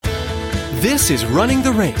This is Running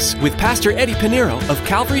the Race with Pastor Eddie Pinero of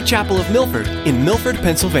Calvary Chapel of Milford in Milford,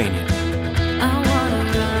 Pennsylvania.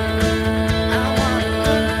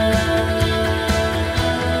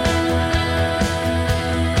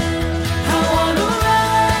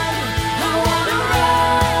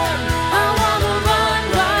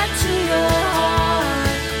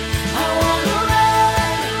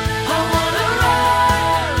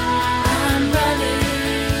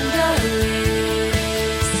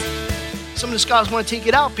 Scholars want to take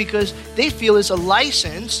it out because they feel it's a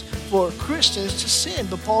license for Christians to sin,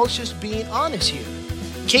 but Paul's just being honest here.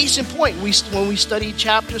 Case in point, when we study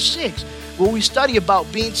chapter 6, where we study about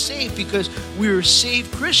being saved because we're a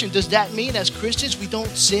saved Christian, does that mean as Christians we don't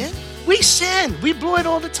sin? We sin. We blow it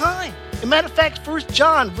all the time. As a matter of fact, 1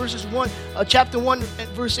 John chapter 1,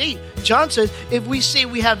 verse 8, John says, if we say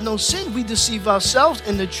we have no sin, we deceive ourselves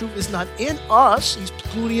and the truth is not in us. He's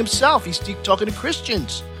including himself. He's talking to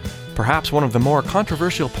Christians. Perhaps one of the more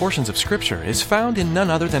controversial portions of Scripture is found in none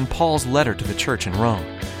other than Paul's letter to the church in Rome.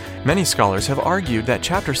 Many scholars have argued that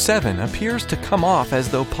chapter 7 appears to come off as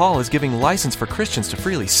though Paul is giving license for Christians to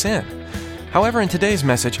freely sin. However, in today's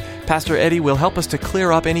message, Pastor Eddie will help us to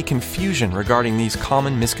clear up any confusion regarding these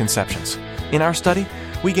common misconceptions. In our study,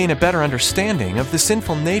 we gain a better understanding of the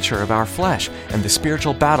sinful nature of our flesh and the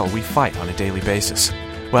spiritual battle we fight on a daily basis.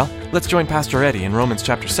 Well, let's join Pastor Eddie in Romans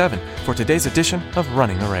chapter 7 for today's edition of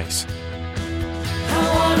Running the Race.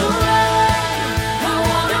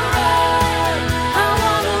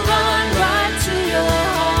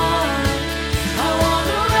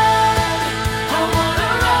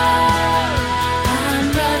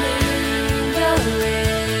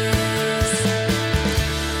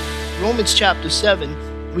 Romans chapter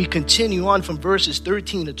 7, we continue on from verses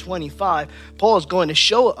 13 to 25. Paul is going to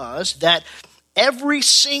show us that every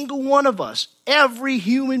single one of us, every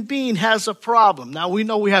human being has a problem. Now, we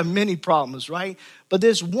know we have many problems, right? But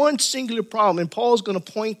there's one singular problem, and Paul's going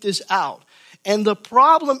to point this out. And the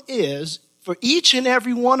problem is for each and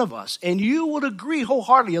every one of us, and you would agree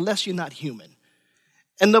wholeheartedly unless you're not human.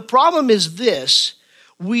 And the problem is this: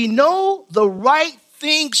 we know the right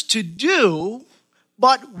things to do,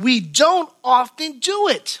 but we don't often do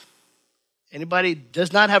it. Anybody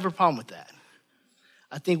does not have a problem with that?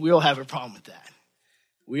 I think we all have a problem with that.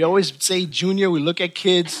 We always say junior, we look at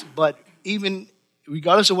kids, but even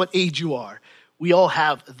regardless of what age you are, we all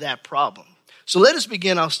have that problem. So let us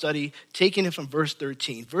begin our study, taking it from verse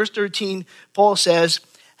 13. Verse 13, Paul says,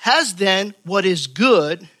 has then what is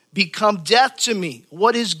good become death to me?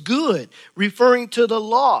 What is good? Referring to the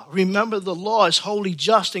law. Remember, the law is holy,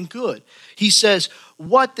 just, and good. He says,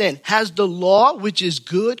 what then? Has the law, which is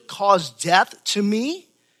good, caused death to me?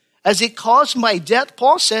 As it caused my death,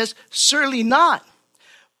 Paul says, certainly not.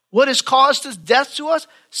 What has caused this death to us?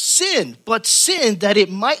 Sin. But sin, that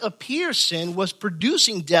it might appear sin, was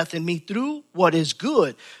producing death in me through what is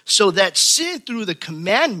good, so that sin through the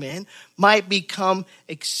commandment might become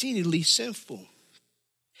exceedingly sinful.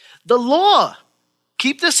 The law,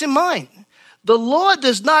 keep this in mind, the law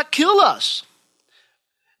does not kill us.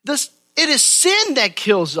 It is sin that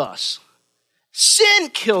kills us. Sin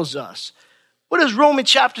kills us. What does Romans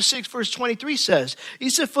chapter 6, verse 23 says? He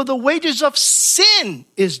said, for the wages of sin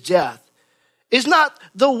is death. It's not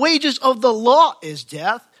the wages of the law is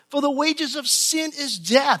death. For the wages of sin is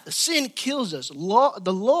death. Sin kills us.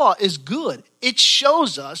 The law is good. It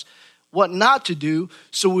shows us what not to do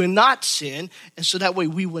so we're not sin, and so that way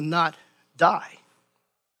we will not die.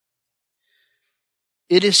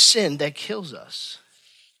 It is sin that kills us.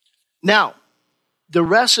 Now, the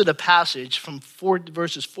rest of the passage from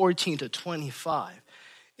verses 14 to 25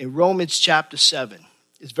 in Romans chapter 7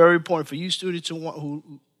 is very important for you students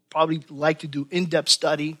who probably like to do in-depth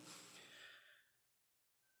study.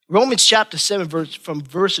 Romans chapter 7 from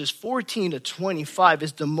verses 14 to 25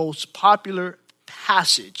 is the most popular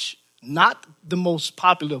passage, not the most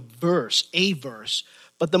popular verse,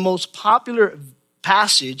 but the most popular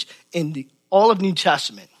passage in all of New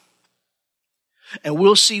Testament. And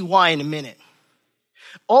we'll see why in a minute.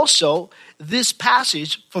 Also, this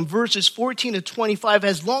passage from verses 14 to 25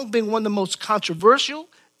 has long been one of the most controversial,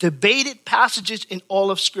 debated passages in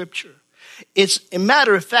all of Scripture. It's a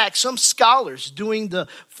matter of fact, some scholars during the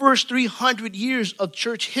first 300 years of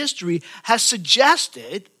church history has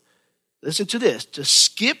suggested, listen to this, to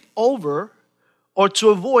skip over or to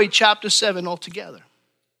avoid chapter 7 altogether.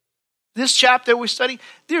 This chapter we're studying,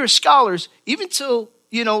 there are scholars, even till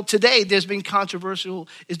today it's been controversial.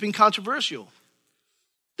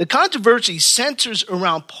 The controversy centers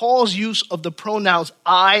around Paul's use of the pronouns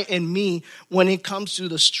I and me when it comes to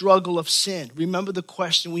the struggle of sin. Remember the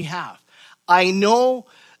question we have. I know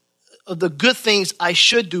of the good things I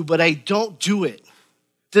should do, but I don't do it.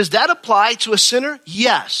 Does that apply to a sinner?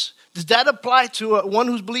 Yes. Does that apply to one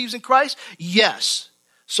who believes in Christ? Yes.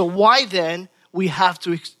 So why then we have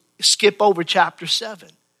to skip over chapter 7?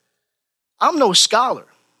 I'm no scholar,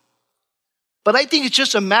 but I think it's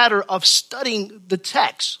just a matter of studying the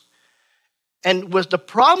text. And what the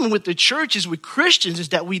problem with the church is with Christians is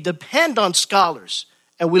that we depend on scholars.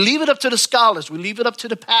 And we leave it up to the scholars. We leave it up to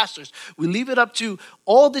the pastors. We leave it up to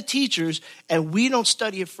all the teachers. And we don't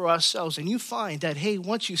study it for ourselves. And you find that, hey,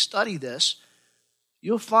 once you study this,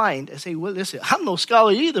 you'll find and say, well, listen, I'm no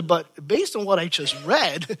scholar either. But based on what I just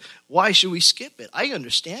read, why should we skip it? I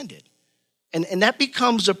understand it. And that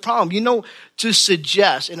becomes a problem. You know, to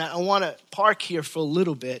suggest, and I want to park here for a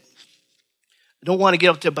little bit. I don't want to get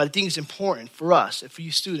up there, but I think it's important for us and for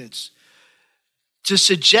you students to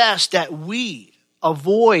suggest that we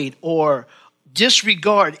avoid or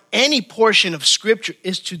disregard any portion of Scripture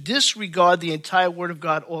is to disregard the entire Word of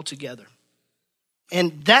God altogether.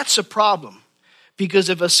 And that's a problem, because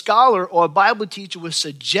if a scholar or a Bible teacher would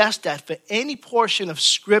suggest that for any portion of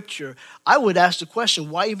Scripture, I would ask the question,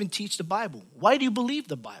 why even teach the Bible? Why do you believe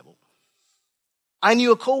the Bible? I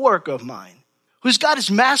knew a coworker of mine who's got his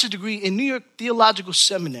master's degree in New York Theological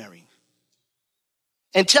Seminary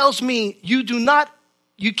and tells me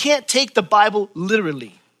you can't take the Bible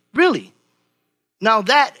literally. Really. Now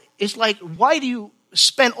that is like, why do you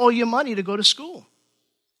spend all your money to go to school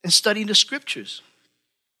and study the Scriptures?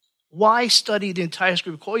 Why study the entire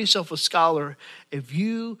Scripture? Call yourself a scholar if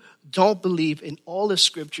you don't believe in all the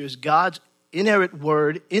Scriptures, God's inerrant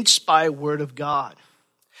word, inspired word of God.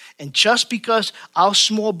 And just because our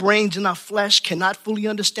small brains and our flesh cannot fully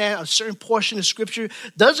understand a certain portion of Scripture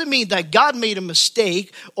doesn't mean that God made a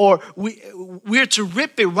mistake or we're to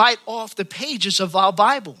rip it right off the pages of our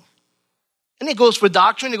Bible. And it goes for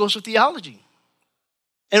doctrine, it goes for theology.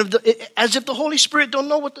 And as if the Holy Spirit don't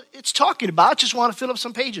know what it's talking about, I just want to fill up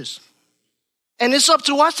some pages. And it's up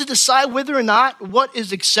to us to decide whether or not what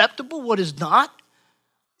is acceptable, what is not.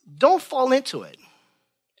 Don't fall into it.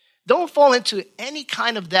 Don't fall into any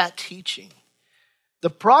kind of that teaching.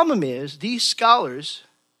 The problem is these scholars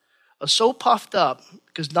are so puffed up,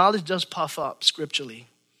 because knowledge does puff up scripturally.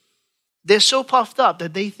 They're so puffed up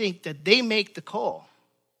that they think that they make the call.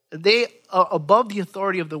 They are above the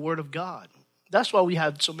authority of the Word of God. That's why we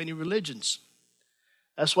have so many religions.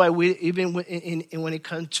 That's why we, even when it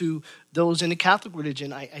comes to those in the Catholic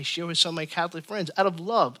religion, I share with some of my Catholic friends, out of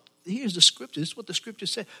love, here's the Scripture. This is what the Scripture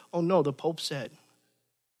said. Oh no, the Pope said.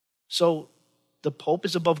 So the Pope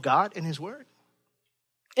is above God and His Word.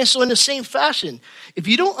 And so in the same fashion, if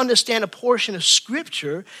you don't understand a portion of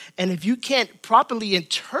Scripture, and if you can't properly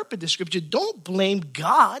interpret the Scripture, don't blame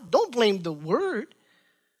God. Don't blame the Word.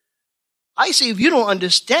 I say if you don't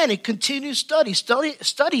understand it, continue to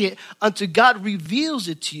study it until God reveals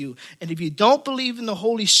it to you. And if you don't believe in the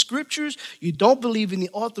Holy Scriptures, you don't believe in the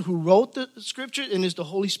author who wrote the Scripture, and it's the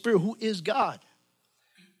Holy Spirit who is God.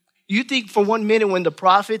 You think for 1 minute when the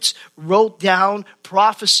prophets wrote down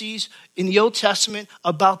prophecies in the Old Testament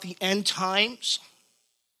about the end times,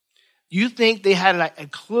 you think they had a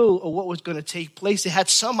clue of what was going to take place? They had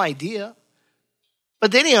some idea,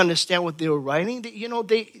 but they didn't understand what they were writing.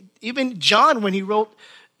 Even John, when he wrote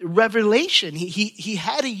Revelation, he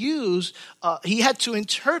had to he had to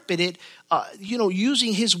interpret it,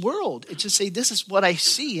 using his world. It's to say, this is what I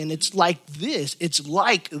see, and it's like this. It's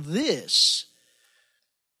like this.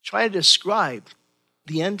 Try to describe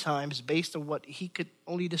the end times based on what he could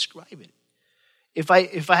only describe it. If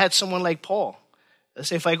I had someone like Paul, let's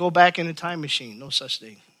say if I go back in a time machine, no such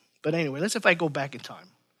thing. But anyway, let's say if I go back in time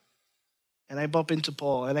and I bump into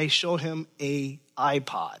Paul and I show him a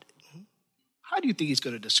iPod. How do you think he's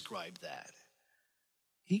going to describe that?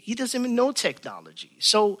 He doesn't even know technology.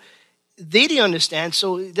 So they didn't understand.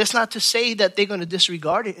 So that's not to say that they're going to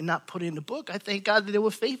disregard it and not put it in the book. I thank God that they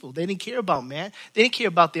were faithful. They didn't care about man. They didn't care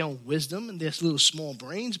about their own wisdom and their little small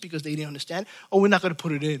brains because they didn't understand. Oh, we're not going to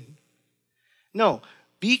put it in. No,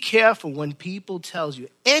 be careful when people tells you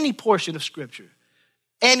any portion of Scripture,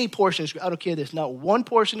 I don't care, there's not one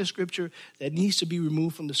portion of Scripture that needs to be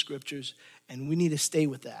removed from the Scriptures, and we need to stay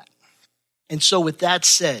with that. And so with that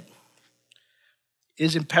said, it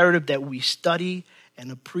is imperative that we study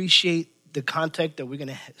and appreciate the context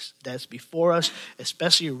that's before us,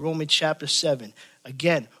 especially in Romans chapter 7.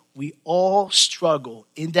 Again, we all struggle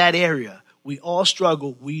in that area. We all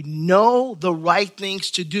struggle. We know the right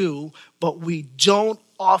things to do, but we don't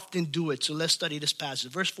often do it. So let's study this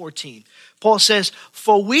passage. Verse 14. Paul says,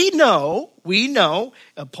 for we know,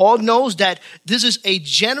 Paul knows that this is a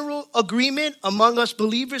general agreement among us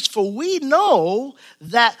believers, for we know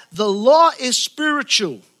that the law is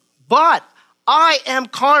spiritual, But I am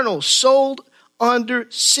carnal, sold under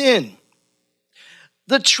sin.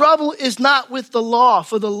 The trouble is not with the law,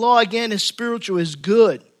 for the law again is spiritual, is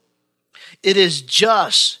good. It is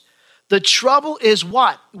just. The trouble is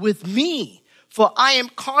what? With me. For I am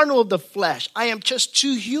carnal of the flesh. I am just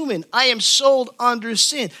too human. I am sold under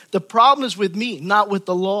sin. The problem is with me, not with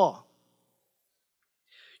the law.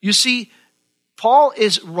 You see, Paul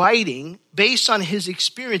is writing based on his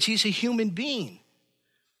experience. He's a human being.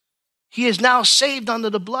 He is now saved under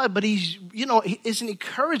the blood, but he's, it's an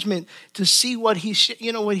encouragement to see what he's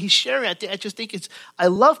sharing. I just think I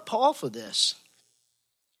love Paul for this.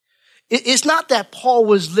 It's not that Paul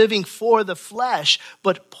was living for the flesh,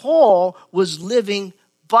 but Paul was living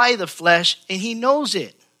by the flesh, and he knows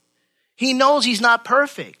it. He knows he's not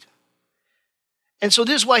perfect. And so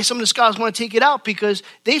this is why some of the scholars want to take it out, because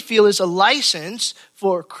they feel it's a license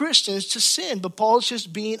for Christians to sin. But Paul's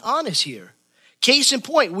just being honest here. Case in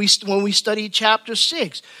point, when we study chapter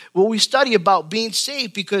 6, when we study about being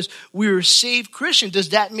saved because we were saved Christian, does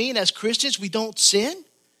that mean as Christians we don't sin?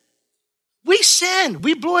 We sin.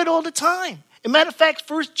 We blow it all the time. As a matter of fact,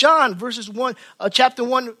 1 John chapter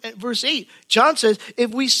 1, verse 8, John says, if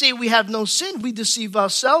we say we have no sin, we deceive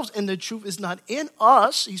ourselves and the truth is not in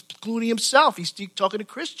us. He's including himself. He's talking to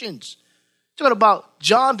Christians. Talking about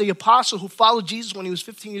John, the apostle who followed Jesus when he was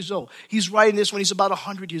 15 years old. He's writing this when he's about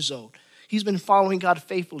 100 years old. He's been following God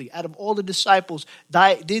faithfully. Out of all the disciples,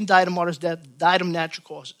 didn't die to martyr's death, died of natural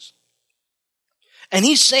causes. And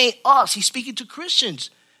he's saying us, he's speaking to Christians.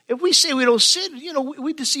 If we say we don't sin,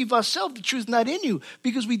 we deceive ourselves. The truth is not in you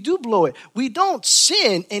because we do blow it. We don't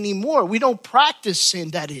sin anymore. We don't practice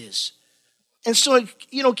sin, that is. And so,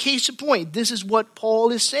 case in point, this is what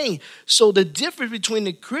Paul is saying. So the difference between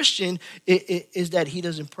the Christian is that he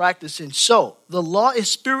doesn't practice sin. So the law is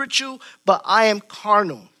spiritual, but I am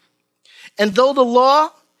carnal. And though the law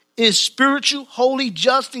is spiritual, holy,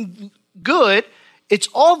 just, and good, it's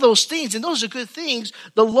all those things, and those are good things.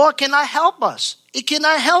 The law cannot help us. It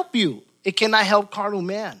cannot help you. It cannot help carnal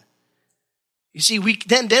man. You see,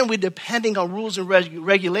 then we're depending on rules and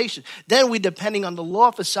regulations. Then we're depending on the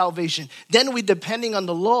law for salvation. Then we're depending on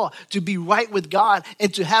the law to be right with God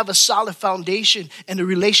and to have a solid foundation and a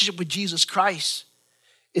relationship with Jesus Christ.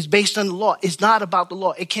 It's based on the law. It's not about the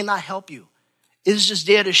law. It cannot help you. It is just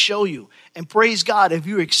there to show you. And praise God, if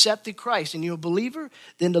you accepted Christ and you're a believer,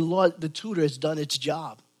 then the tutor has done its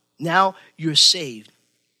job. Now you're saved.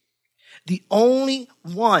 The only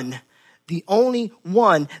one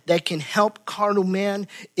that can help carnal man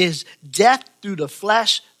is death through the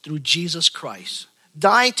flesh through Jesus Christ.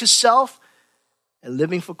 Dying to self and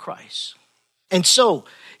living for Christ. And so,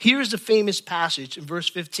 here's the famous passage in verse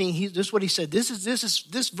 15. This is what he said.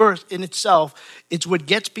 This verse in itself, it's what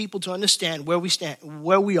gets people to understand where we stand,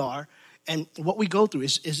 where we are, and what we go through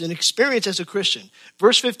is an experience as a Christian.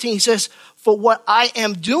 Verse 15, he says, for what I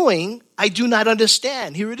am doing, I do not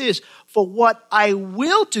understand. Here it is. For what I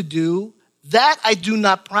will to do, that I do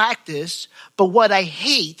not practice, but what I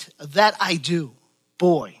hate, that I do.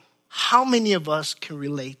 Boy, how many of us can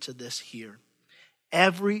relate to this here?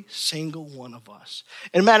 Every single one of us.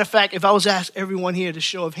 And a matter of fact, if I was asked everyone here to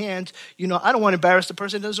show of hands, I don't want to embarrass the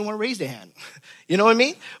person that doesn't want to raise their hand. You know what I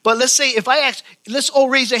mean? But let's say if I ask, let's all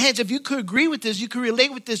raise their hands. If you could agree with this, you could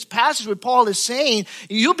relate with this passage what Paul is saying,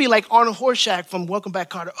 you'll be like Arnold Horshack from Welcome Back,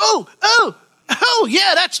 Kotter. Oh,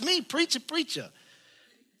 yeah, that's me, preacher.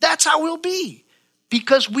 That's how we'll be.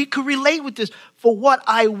 Because we could relate with this. For what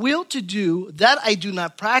I will to do, that I do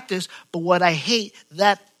not practice, but what I hate,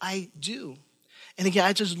 that I do. And again,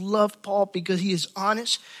 I just love Paul because he is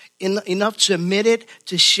honest enough to admit it,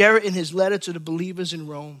 to share it in his letter to the believers in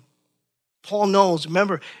Rome. Paul knows.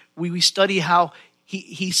 Remember, we study how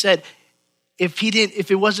he said, if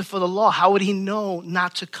it wasn't for the law, how would he know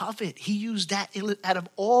not to covet? He used that out of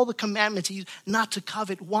all the commandments, he used not to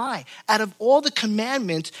covet. Why? Out of all the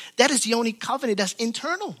commandments, that is the only covenant that's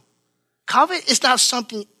internal. Covet is not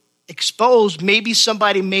something exposed. Maybe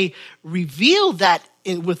somebody may reveal that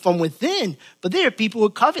from within, but there are people who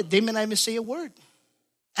covet. They may not even say a word.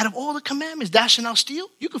 Out of all the commandments, thou shalt not steal,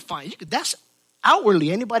 that's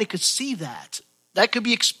outwardly, anybody could see that. That could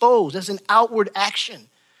be exposed. That's an outward action.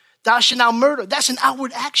 Thou shalt not murder. That's an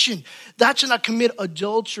outward action. Thou shalt not commit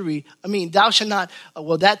adultery. Thou shalt not,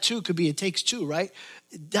 that too could be, it takes two, right?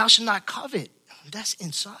 Thou shalt not covet. That's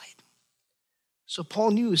inside. So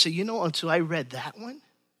Paul knew, he said, until I read that one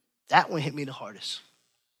hit me the hardest.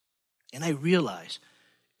 And I realized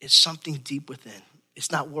it's something deep within.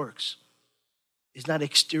 It's not works. It's not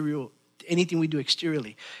exterior. Anything we do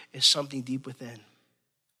exteriorly is something deep within.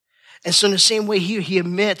 And so in the same way here, he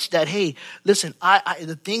admits that, hey, listen,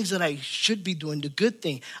 the things that I should be doing, the good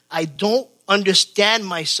thing, I don't understand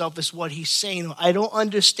myself is what he's saying. I don't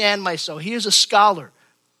understand myself. Here's a scholar.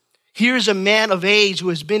 Here's a man of age who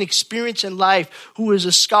has been experienced in life, who is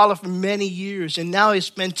a scholar for many years, and now he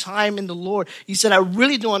spent time in the Lord. He said, I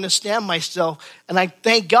really don't understand myself, and I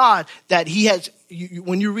thank God that he has,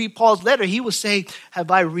 when you read Paul's letter, he will say,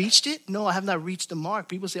 have I reached it? No, I have not reached the mark.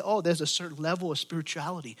 People say, oh, there's a certain level of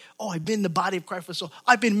spirituality. Oh, I've been in the body of Christ for so,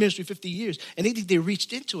 I've been in ministry 50 years, and they think they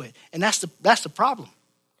reached into it, and that's the problem.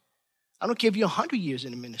 I don't care if you're 100 years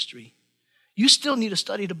in the ministry. You still need to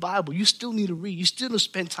study the Bible. You still need to read. You still need to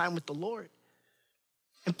spend time with the Lord.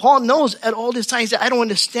 And Paul knows at all this time, he said, I don't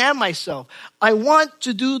understand myself. I want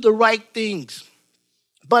to do the right things,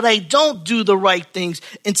 but I don't do the right things.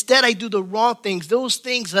 Instead, I do the wrong things, those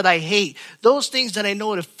things that I hate, those things that I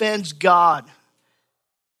know it offends God.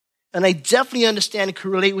 And I definitely understand and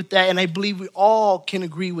can relate with that, and I believe we all can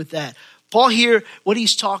agree with that. Paul here, what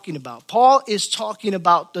he's talking about. Paul is talking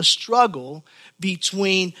about the struggle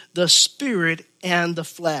between the spirit and the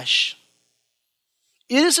flesh.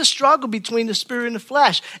 It is a struggle between the spirit and the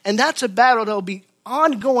flesh. And that's a battle that will be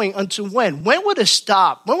ongoing until when? When would it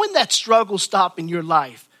stop? When would that struggle stop in your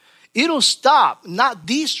life? It'll stop, not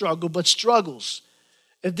the struggle, but struggles.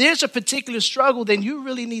 If there's a particular struggle, then you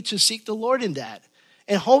really need to seek the Lord in that.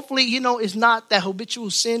 And hopefully, it's not that habitual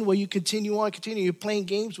sin where you continue, you're playing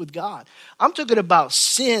games with God. I'm talking about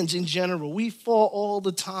sins in general. We fall all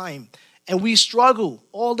the time, and we struggle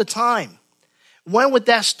all the time. When would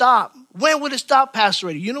that stop? When would it stop, Pastor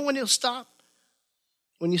Eddie? You know when it'll stop?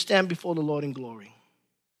 When you stand before the Lord in glory.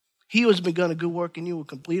 He who has begun a good work in you will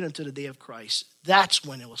complete until the day of Christ. That's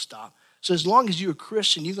when it will stop. So as long as you're a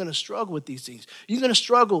Christian, you're going to struggle with these things. You're going to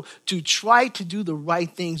struggle to try to do the right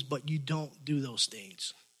things, but you don't do those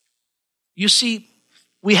things. You see,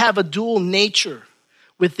 we have a dual nature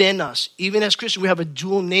within us. Even as Christians, we have a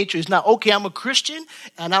dual nature. It's not, okay, I'm a Christian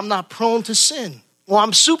and I'm not prone to sin. Well,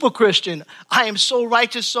 I'm super Christian. I am so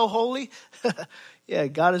righteous, so holy. Yeah,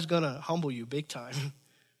 God is going to humble you big time.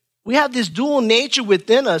 We have this dual nature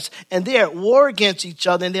within us, and they're at war against each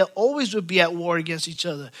other, and they always will be at war against each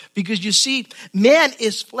other. Because you see, man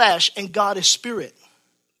is flesh and God is spirit.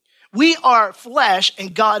 We are flesh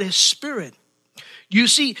and God is spirit. You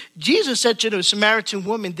see, Jesus said to the Samaritan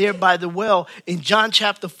woman there by the well in John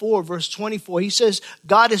chapter 4, verse 24, he says,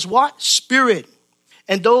 God is what? Spirit.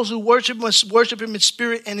 And those who worship must worship him in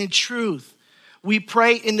spirit and in truth. We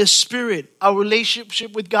pray in the spirit. Our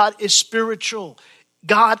relationship with God is spiritual.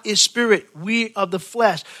 God is spirit. We are the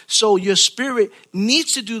flesh. So your spirit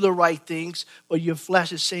needs to do the right things, but your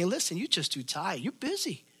flesh is saying, listen, you're just too tired. You're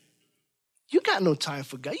busy. You got no time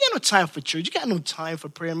for God. You got no time for church. You got no time for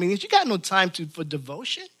prayer meetings. You got no time for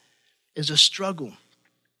devotion. It's a struggle.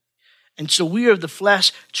 And so we are the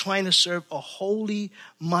flesh trying to serve a holy,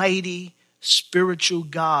 mighty, spiritual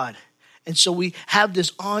God. And so we have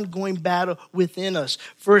this ongoing battle within us.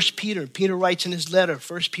 Peter writes in his letter,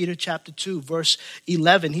 1 Peter chapter 2, verse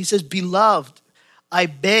 11. He says, beloved, I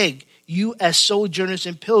beg you as sojourners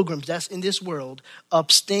and pilgrims, that's in this world,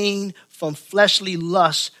 abstain from fleshly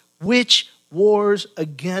lusts, which wars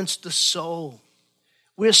against the soul.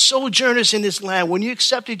 We're sojourners in this land. When you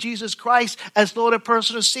accepted Jesus Christ as Lord and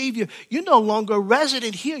personal Savior, you're no longer a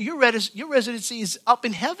resident here. Your residency is up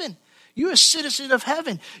in heaven. You're a citizen of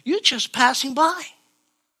heaven. You're just passing by.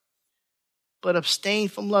 But abstain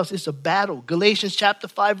from lust. It's a battle. Galatians chapter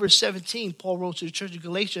 5, verse 17, Paul wrote to the church of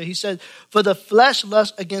Galatia. He said, for the flesh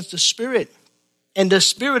lusts against the spirit, and the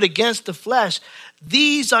spirit against the flesh.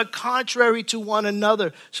 These are contrary to one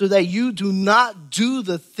another, so that you do not do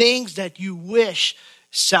the things that you wish.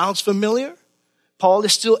 Sounds familiar? Paul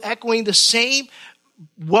is still echoing the same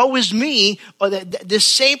woe is me, or this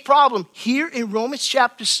same problem. Here in Romans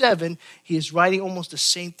chapter 7, he is writing almost the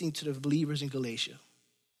same thing to the believers in Galatia.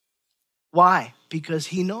 Why? Because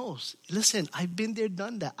he knows. Listen, I've been there,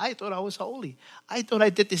 done that. I thought I was holy. I thought I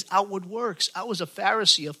did this outward works. I was a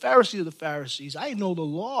Pharisee of the Pharisees. I know the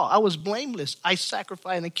law. I was blameless. I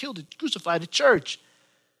sacrificed and crucified the church.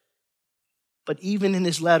 But even in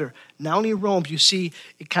his letter, not only in Rome, you see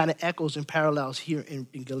it kind of echoes and parallels here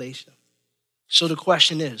in Galatia. So the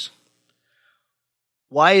question is,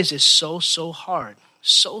 why is it so hard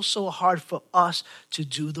for us to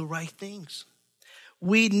do the right things?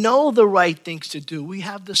 We know the right things to do. We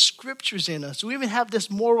have the scriptures in us. We even have this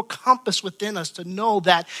moral compass within us to know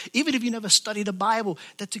that even if you never study the Bible,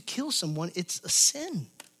 that to kill someone, it's a sin.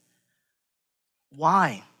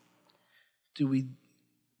 Why do we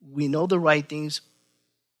know the right things,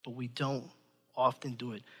 but we don't often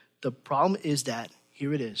do it? The problem is that,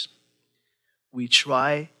 here it is, we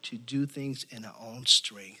try to do things in our own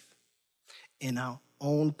strength, in our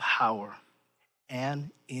own power,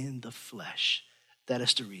 and in the flesh. That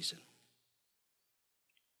is the reason.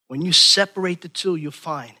 When you separate the two, you'll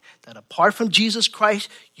find that apart from Jesus Christ,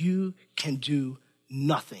 you can do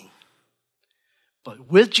nothing.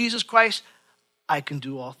 But with Jesus Christ, I can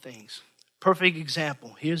do all things. Perfect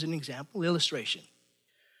example. Here's an example, illustration.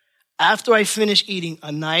 After I finish eating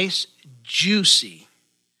a nice, juicy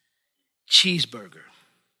cheeseburger,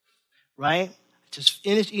 right? Just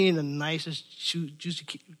finished eating the nicest, juicy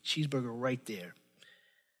cheeseburger right there.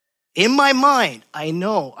 In my mind, I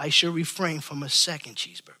know I should refrain from a second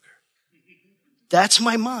cheeseburger. That's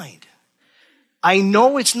my mind. I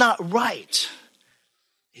know it's not right.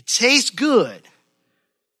 It tastes good.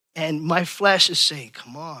 And my flesh is saying,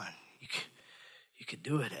 come on, you can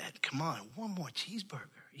do it, Ed. Come on, one more cheeseburger.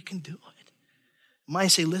 You can do it.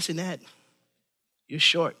 Mind say, listen, Ed, you're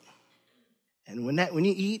short. And when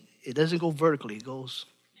you eat, it doesn't go vertically. It goes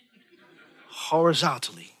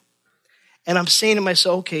horizontally. And I'm saying to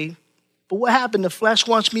myself, okay, but what happened? The flesh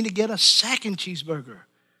wants me to get a second cheeseburger.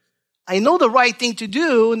 I know the right thing to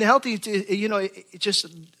do and the healthy, it just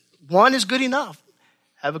one is good enough.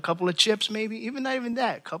 Have a couple of chips maybe, not even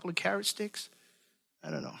that, a couple of carrot sticks. I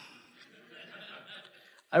don't know.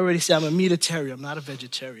 I already said I'm a meatitarian. I'm not a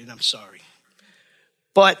vegetarian. I'm sorry.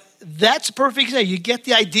 But that's perfect. You get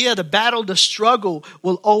the idea. The battle, the struggle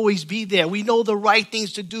will always be there. We know the right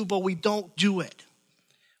things to do, but we don't do it.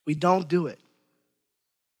 We don't do it.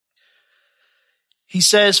 He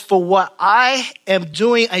says, for what I am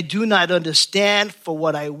doing, I do not understand. For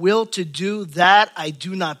what I will to do, that I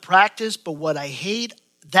do not practice. But what I hate,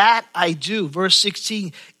 that I do. Verse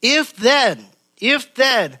 16, if then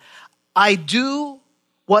I do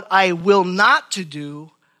what I will not to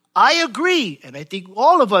do, I agree, and I think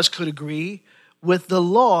all of us could agree, with the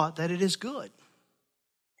law that it is good.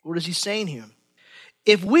 What is he saying here?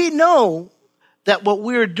 If we know that what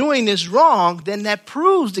we're doing is wrong, then that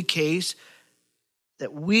proves the case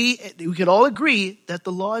that we could all agree that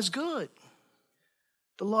the law is good.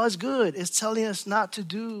 The law is good. It's telling us not to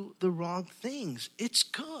do the wrong things. It's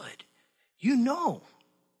good. You know,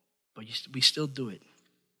 but we still do it.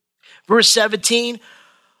 Verse 17,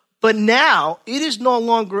 but now it is no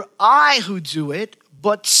longer I who do it,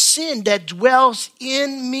 but sin that dwells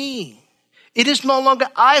in me. It is no longer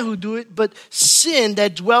I who do it, but sin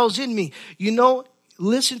that dwells in me.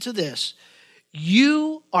 Listen to this.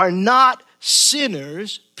 You are not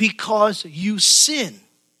sinners because you sin.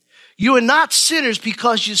 You are not sinners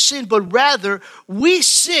because you sin, but rather we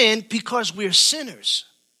sin because we're sinners.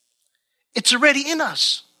 It's already in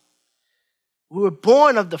us. We were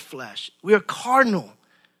born of the flesh. We are carnal.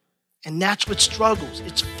 And that's what struggles.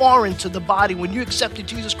 It's foreign to the body. When you accepted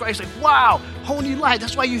Jesus Christ, like, wow, whole new life.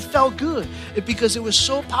 That's why you felt good. Because it was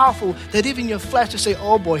so powerful that even your flesh would say,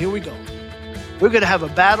 oh boy, here we go. We're going to have a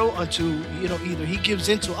battle until, either he gives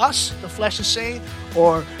in to us, the flesh is saying,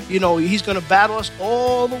 or, he's going to battle us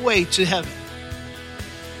all the way to heaven.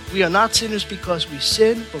 We are not sinners because we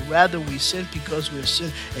sin, but rather we sin because we're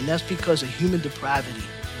sin. And that's because of human depravity.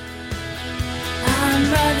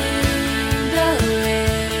 I'm running the race.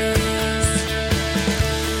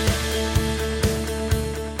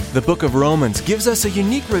 The book of Romans gives us a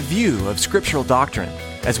unique review of scriptural doctrine.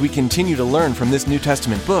 As we continue to learn from this New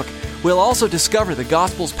Testament book, we'll also discover the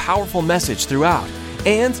gospel's powerful message throughout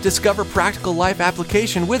and discover practical life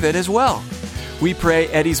application with it as well. We pray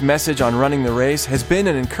Eddie's message on running the race has been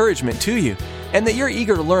an encouragement to you and that you're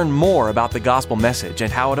eager to learn more about the gospel message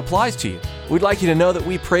and how it applies to you. We'd like you to know that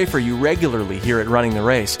we pray for you regularly here at Running the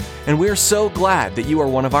Race, and we're so glad that you are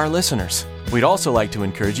one of our listeners. We'd also like to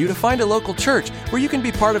encourage you to find a local church where you can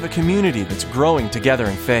be part of a community that's growing together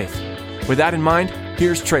in faith. With that in mind,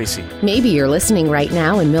 here's Tracy. Maybe you're listening right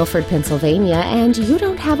now in Milford, Pennsylvania, and you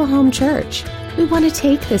don't have a home church. We want to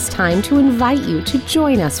take this time to invite you to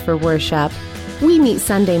join us for worship. We meet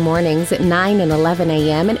Sunday mornings at 9 and 11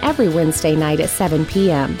 a.m. and every Wednesday night at 7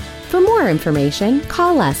 p.m. For more information,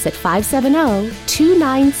 call us at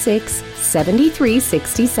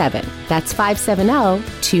 570-296-7367. That's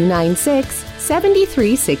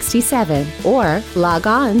 570-296-7367. Or log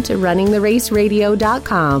on to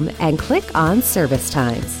runningtheraceradio.com and click on service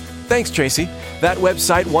times. Thanks, Tracy. That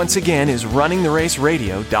website, once again, is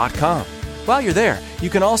runningtheraceradio.com. While you're there, you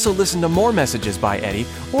can also listen to more messages by Eddie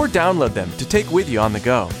or download them to take with you on the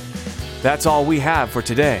go. That's all we have for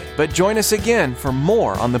today, but join us again for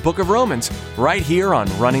more on the book of Romans right here on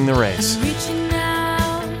Running the Race.